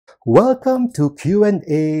Welcome to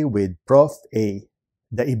Q&A with Prof. A,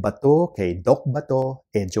 the Ibato kay Doc Bato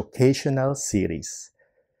educational series.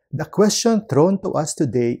 The question thrown to us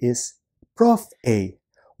today is, Prof. A,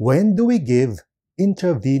 when do we give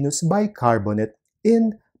intravenous bicarbonate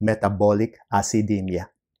in metabolic acidemia?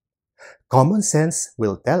 Common sense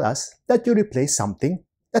will tell us that you replace something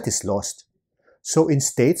that is lost. So in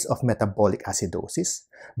states of metabolic acidosis,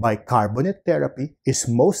 bicarbonate therapy is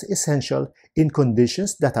most essential in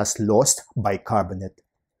conditions that has lost bicarbonate.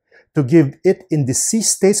 To give it in disease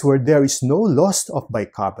states where there is no loss of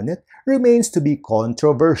bicarbonate remains to be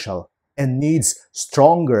controversial and needs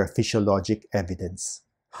stronger physiologic evidence.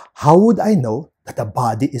 How would I know that the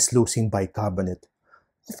body is losing bicarbonate?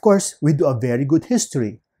 Of course, we do a very good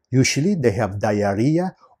history. Usually they have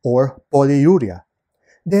diarrhea or polyuria.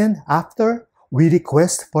 Then after, we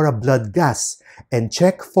request for a blood gas and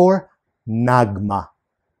check for NAGMA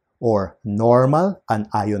or normal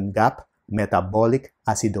anion gap metabolic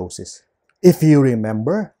acidosis. If you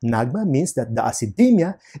remember, NAGMA means that the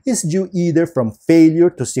acidemia is due either from failure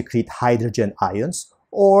to secrete hydrogen ions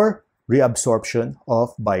or reabsorption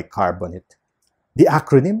of bicarbonate. The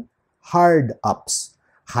acronym HARD UPS,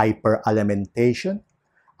 hyperalimentation,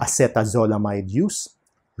 acetazolamide use,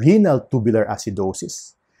 renal tubular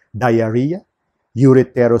acidosis, diarrhea,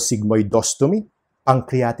 ureterosigmoidostomy,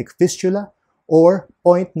 pancreatic fistula, or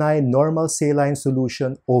 0.9 normal saline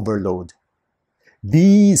solution overload.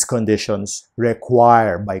 These conditions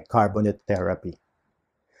require bicarbonate therapy.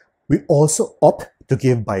 We also opt to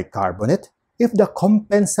give bicarbonate if the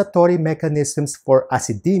compensatory mechanisms for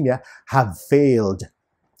acidemia have failed.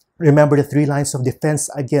 Remember the three lines of defense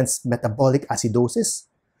against metabolic acidosis?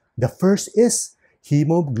 The first is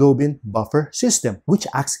hemoglobin buffer system, which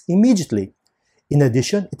acts immediately. In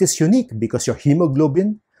addition, it is unique because your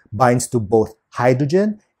hemoglobin binds to both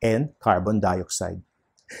hydrogen and carbon dioxide.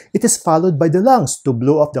 It is followed by the lungs to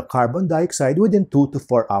blow off the carbon dioxide within 2 to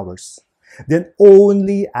 4 hours. Then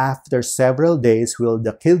only after several days will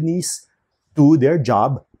the kidneys do their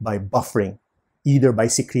job by buffering, either by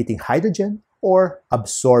secreting hydrogen or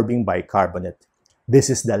absorbing bicarbonate. This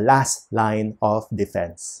is the last line of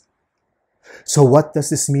defense. So what does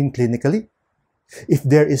this mean clinically? If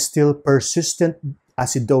there is still persistent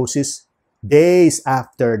acidosis days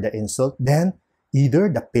after the insult, then either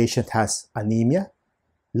the patient has anemia,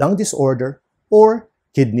 lung disorder, or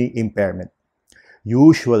kidney impairment.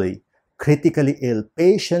 Usually, critically ill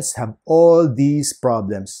patients have all these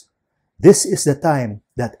problems. This is the time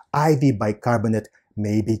that IV bicarbonate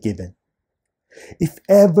may be given. If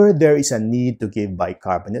ever there is a need to give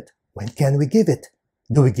bicarbonate, when can we give it?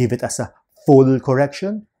 Do we give it as a full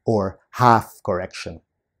correction or half correction?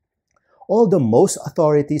 Although most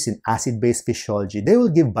authorities in acid-base physiology, they will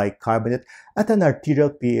give bicarbonate at an arterial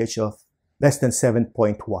pH of less than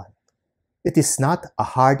 7.1. It is not a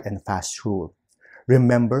hard and fast rule.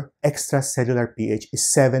 Remember, extracellular pH is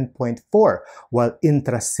 7.4, while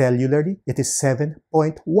intracellularly it is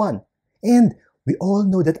 7.1. And we all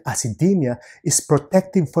know that acidemia is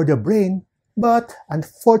protective for the brain, but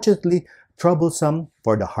unfortunately troublesome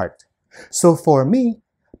for the heart. So for me,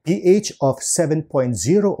 pH of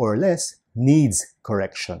 7.0 or less needs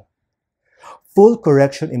correction. Full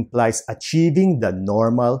correction implies achieving the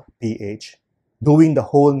normal pH. Doing the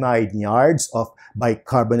whole 9 yards of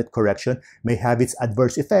bicarbonate correction may have its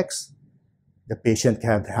adverse effects. The patient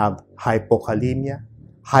can have hypokalemia,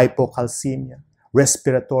 hypocalcemia,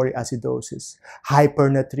 respiratory acidosis,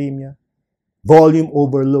 hypernatremia, volume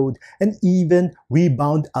overload, and even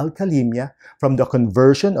rebound alkalemia from the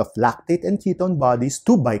conversion of lactate and ketone bodies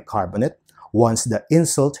to bicarbonate once the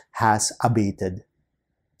insult has abated.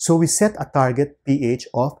 So we set a target pH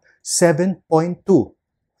of 7.2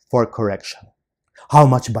 for correction. How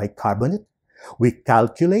much bicarbonate? We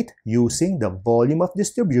calculate using the volume of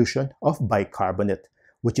distribution of bicarbonate,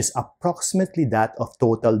 which is approximately that of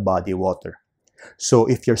total body water. So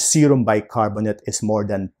if your serum bicarbonate is more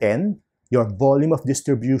than 10, your volume of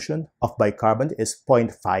distribution of bicarbonate is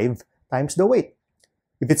 0.5 times the weight.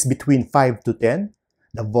 If it's between 5 to 10,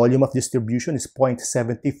 the volume of distribution is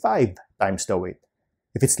 0.75 times the weight.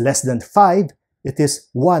 If it's less than 5, it is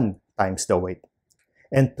 1 times the weight.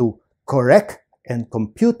 And to correct and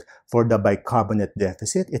compute for the bicarbonate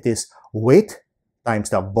deficit, it is weight times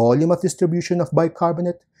the volume of distribution of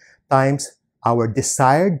bicarbonate times our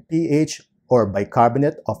desired pH or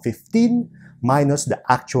bicarbonate of 15 minus the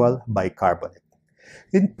actual bicarbonate.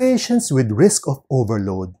 In patients with risk of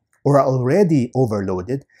overload or are already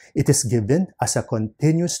overloaded, it is given as a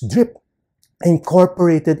continuous drip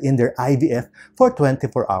incorporated in their IVF for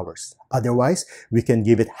 24 hours. Otherwise, we can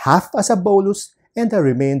give it half as a bolus and the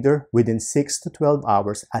remainder within 6 to 12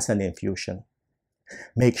 hours as an infusion.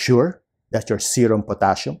 Make sure that your serum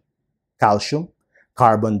potassium, calcium,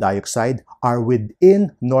 carbon dioxide are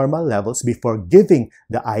within normal levels before giving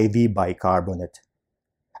the IV bicarbonate.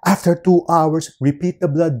 After 2 hours, repeat the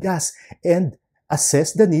blood gas and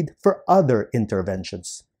assess the need for other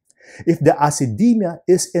interventions. If the acidemia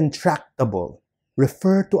is intractable,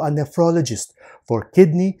 refer to a nephrologist for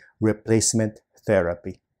kidney replacement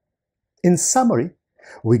therapy. In summary,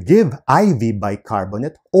 we give IV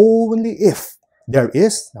bicarbonate only if there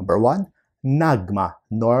is, number 1, NAGMA,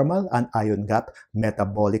 normal anion gap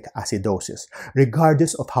metabolic acidosis,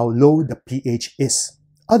 regardless of how low the pH is.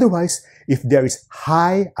 Otherwise, if there is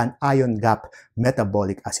high anion gap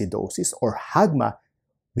metabolic acidosis or HAGMA,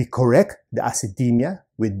 we correct the acidemia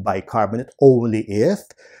with bicarbonate only if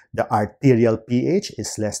the arterial pH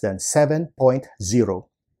is less than 7.0.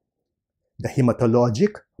 The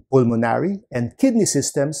hematologic, pulmonary, and kidney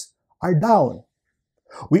systems are down.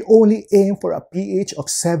 We only aim for a pH of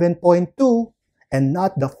 7.2 and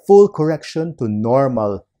not the full correction to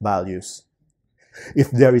normal values.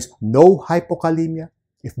 If there is no hypokalemia,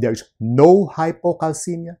 if there is no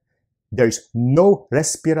hypocalcemia, there is no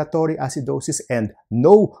respiratory acidosis and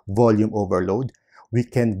no volume overload, we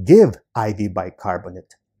can give IV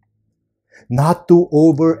bicarbonate. Not to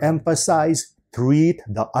overemphasize, treat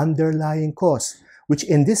the underlying cause, which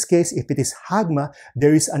in this case, if it is HAGMA,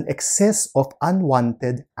 there is an excess of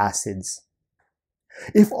unwanted acids.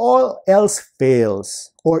 If all else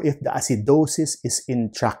fails, or if the acidosis is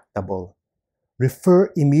intractable,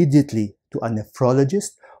 refer immediately to a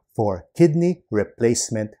nephrologist for kidney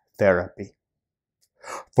replacement therapy.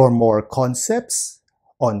 For more concepts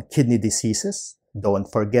on kidney diseases, don't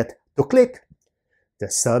forget to click the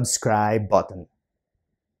subscribe button.